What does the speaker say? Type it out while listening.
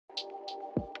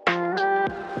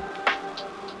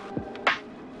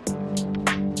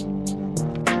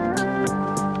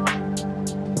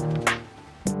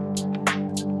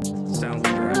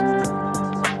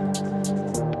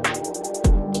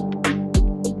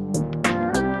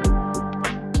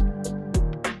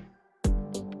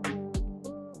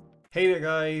Hey there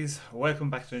guys, welcome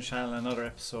back to the channel, another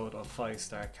episode of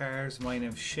 5-Star Cars. My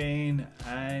name's Shane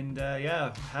and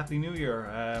yeah, Happy New Year.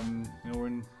 You know, we're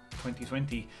in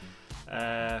 2020.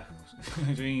 I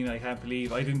mean, I can't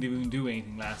believe I didn't even do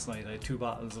anything last night. I had 2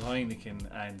 bottles of Heineken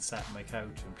and sat on my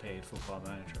couch and played Football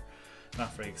Manager.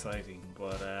 Not very exciting,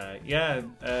 but yeah,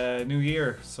 New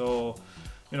Year. So,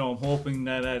 you know, I'm hoping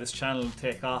that this channel will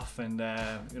take off, and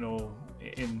you know,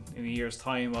 in a year's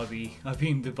time I'll be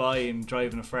in Dubai and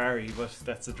driving a Ferrari, but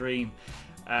that's a dream.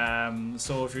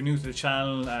 So if you're new to the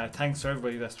channel, thanks to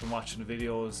everybody that's been watching the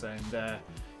videos, and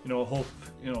you know,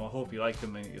 I hope you like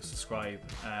them and you subscribe.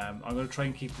 I'm going to try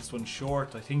and keep this one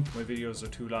short. I think my videos are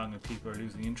too long and people are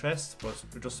losing interest, but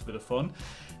they're just a bit of fun.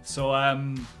 So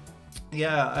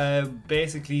yeah,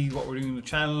 basically what we're doing on the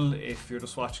channel, if you're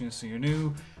just watching this and you're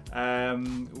new,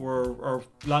 our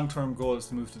long-term goal is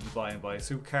to move to Dubai and buy a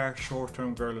supercar.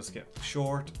 Short-term goal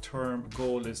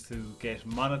is to get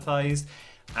monetized.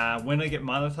 When I get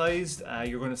monetized,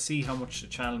 you're going to see how much the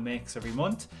channel makes every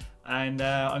month, and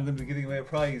I'm going to be giving away a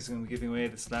prize. I'm going to be giving away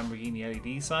this Lamborghini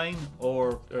LED sign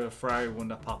or a Ferrari one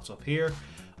that pops up here.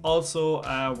 Also,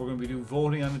 we're going to be doing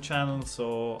voting on the channel,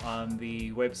 so on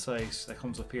the website that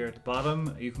comes up here at the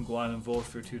bottom, you can go on and vote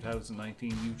for your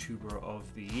 2019 YouTuber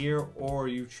of the Year or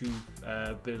YouTube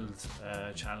Build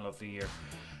Channel of the Year.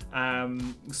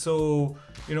 So,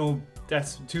 you know,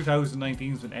 that's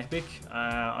 2019's been epic.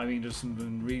 I mean, there's some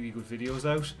been really good videos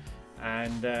out,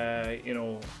 and you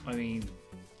know, I mean,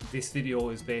 this video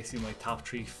is basically my top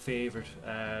 3 favorite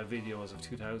videos of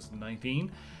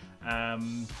 2019.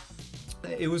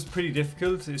 It was pretty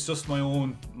difficult. It's just my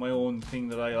own thing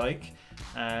that I like.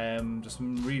 Just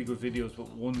some really good videos, but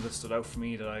one that stood out for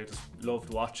me that I just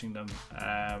loved watching them.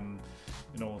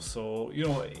 You know, so, you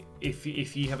know, if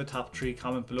you have a top 3,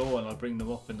 comment below and I'll bring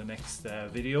them up in the next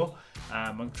video.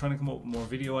 I'm trying to come up with more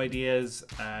video ideas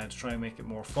to try and make it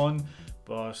more fun,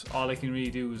 but all I can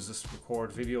really do is just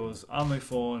record videos on my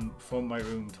phone from my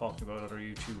room talking about other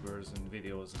YouTubers and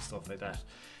videos and stuff like that.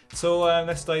 So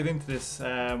let's dive into this.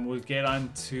 We'll get on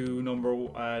to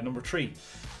number 3.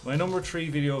 My number 3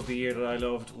 video of the year that I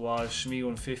loved was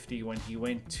SHMEE150 when he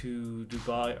went to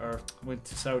Dubai, or went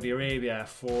to Saudi Arabia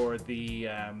for the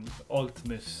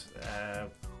ultimate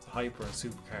hyper and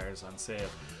supercars on sale.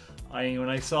 When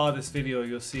I saw this video,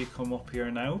 you'll see it come up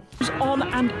here now. On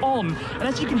and on, and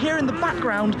as you can hear in the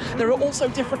background, there are also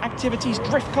different activities,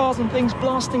 drift cars and things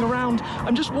blasting around.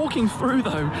 I'm just walking through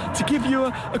though to give you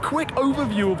a quick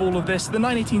overview of all of this. The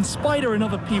 918 Spider,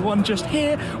 another P1 just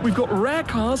here. We've got rare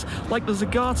cars like the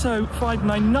Zagato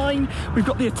 599. We've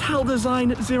got the Ital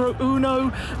Design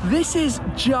 01. This is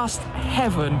just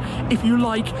heaven if you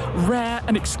like rare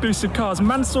and exclusive cars.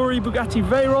 Mansory Bugatti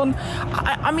Veyron.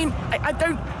 I mean, I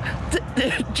don't.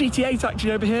 GT8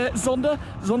 actually over here. Zonda.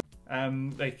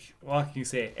 Like, what can you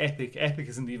say? Epic. Epic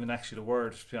isn't even actually the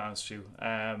word, to be honest with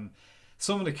you.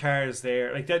 Some of the cars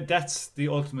there, like that's the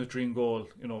ultimate dream goal,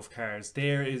 you know, of cars.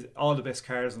 There is all the best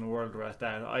cars in the world are at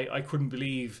that. I couldn't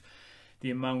believe the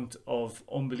amount of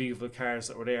unbelievable cars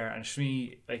that were there, and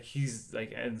Shmee, like, he's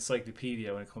like an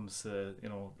encyclopedia when it comes to, you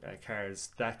know, cars.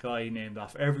 That guy named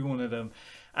off every one of them.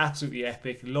 Absolutely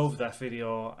epic. Love that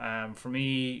video. For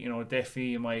me, you know,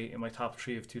 definitely in my top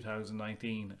 3 of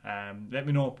 2019. Let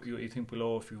me know what you think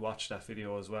below if you watched that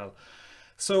video as well.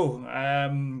 So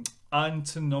on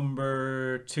to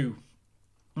number 2.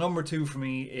 Number 2 for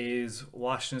me is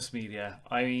Woyshnis Media.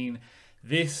 I mean,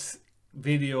 this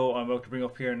video I'm about to bring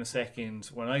up here in a second,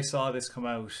 when I saw this come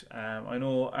out, I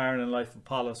know Aaron and Life of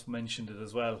Paulus mentioned it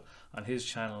as well on his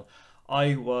channel.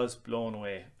 I was blown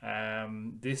away.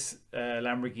 This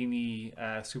Lamborghini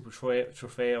Super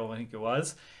Trofeo, I think it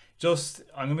was.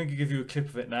 I'm going to give you a clip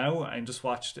of it now, and just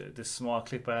watch this small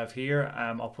clip I have here.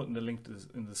 I'll put in the link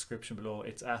in the description below.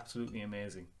 It's absolutely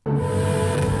amazing.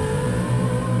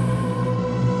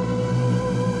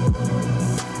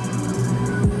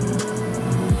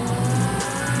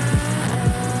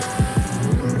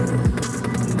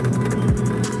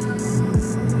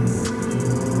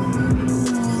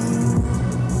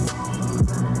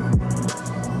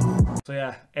 So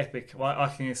yeah, epic. What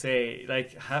can you say?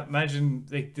 Like, imagine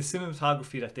like the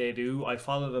cinematography that they do. I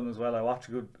follow them as well. I watch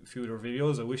a good few of their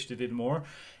videos. I wish they did more.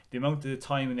 The amount of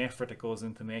time and effort that goes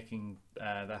into making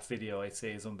that video, I'd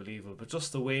say, is unbelievable. But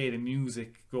just the way the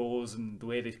music goes and the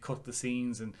way they cut the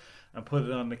scenes and put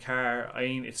it on the car, I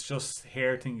mean, it's just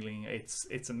hair tingling.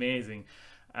 It's amazing.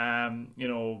 You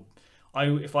know,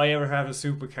 if I ever have a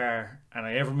supercar and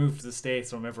I ever move to the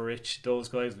States or I'm ever rich, those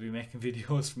guys will be making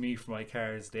videos for me for my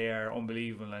cars. They are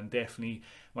unbelievable, and definitely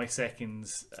my second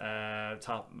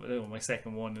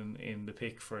one in the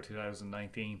pick for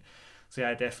 2019. So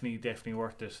yeah, definitely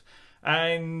worth it.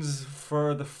 And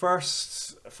for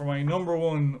my number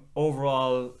one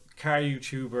overall car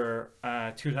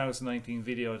YouTuber 2019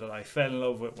 video that I fell in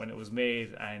love with when it was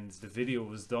made and the video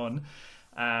was done,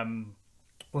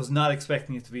 was not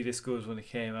expecting it to be this good when it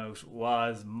came out,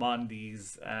 was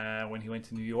Mondi's when he went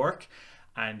to New York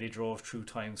and they drove through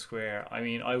Times Square. I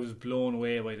mean, I was blown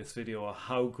away by this video,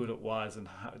 how good it was and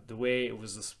the way it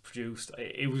was just produced.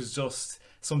 It was just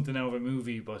something out of a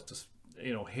movie, but just,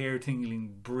 you know, hair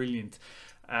tingling, brilliant.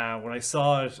 When I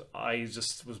saw it, I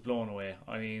just was blown away.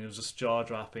 I mean, it was just jaw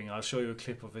dropping. I'll show you a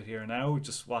clip of it here now.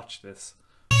 Just watch this.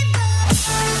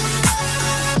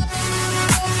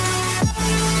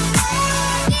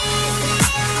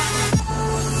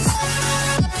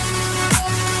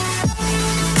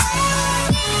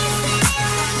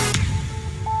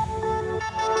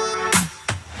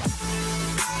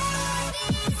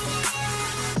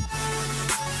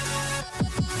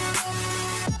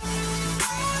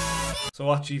 So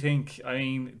what do you think? I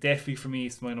mean, definitely for me,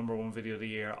 it's my number one video of the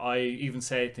year. I even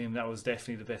said to him that was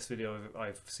definitely the best video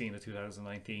I've seen of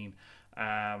 2019.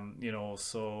 You know,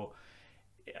 so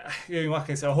you know, what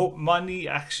can I say? I hope Mondi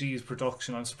actually is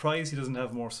production. I'm surprised he doesn't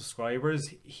have more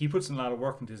subscribers. He puts in a lot of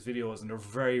work into his videos and they're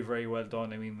very well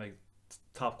done. I mean, like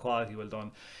top quality, well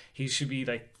done. He should be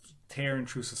like tearing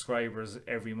through subscribers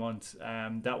every month.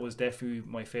 That was definitely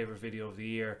my favorite video of the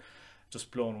year.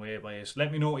 Just blown away by it.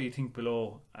 Let me know what you think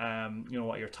below. You know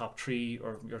what your top three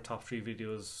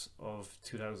videos of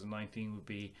 2019 would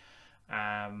be.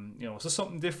 You know, so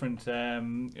something different.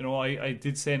 You know, I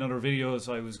did say in other videos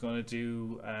I was going to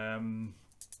do.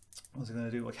 What was I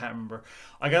going to do? I can't remember.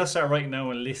 I gotta start writing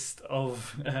down a list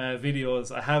of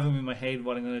videos. I have them in my head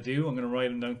what I'm going to do. I'm going to write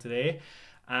them down today.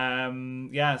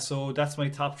 Yeah, so that's my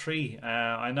top three.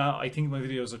 I think my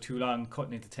videos are too long,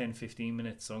 cutting into 10-15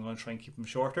 minutes, so I'm going to try and keep them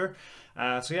shorter.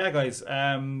 So yeah, guys,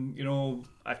 you know,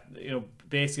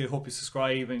 basically I hope you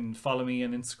subscribe and follow me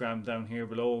on Instagram down here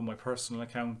below, my personal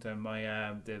account and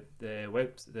my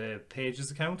the pages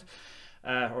account,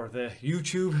 or the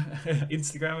YouTube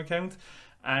Instagram account.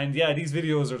 And yeah, these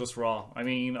videos are just raw. I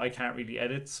mean, I can't really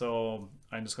edit, so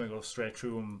I'm just going to go straight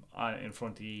through them in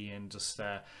front of you and just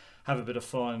have a bit of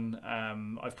fun.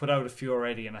 I've put out a few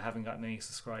already and I haven't gotten any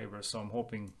subscribers, so I'm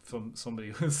hoping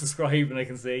somebody will subscribe and I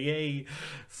can say yay.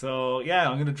 So yeah,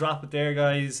 I'm gonna drop it there,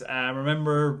 guys.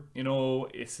 Remember, you know,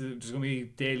 there's gonna be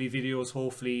daily videos.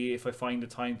 Hopefully, if I find the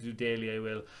time to do daily, I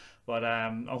will. But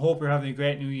I hope you're having a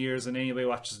great New Year's, and anybody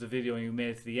watches the video and you made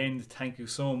it to the end, thank you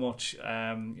so much. You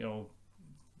know,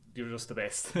 you're just the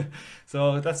best.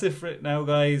 So that's it for it now,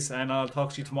 guys, and I'll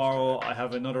talk to you tomorrow. I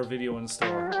have another video in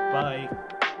store. Bye.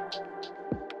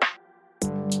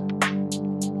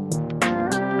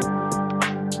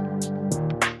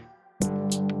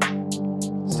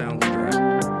 Sound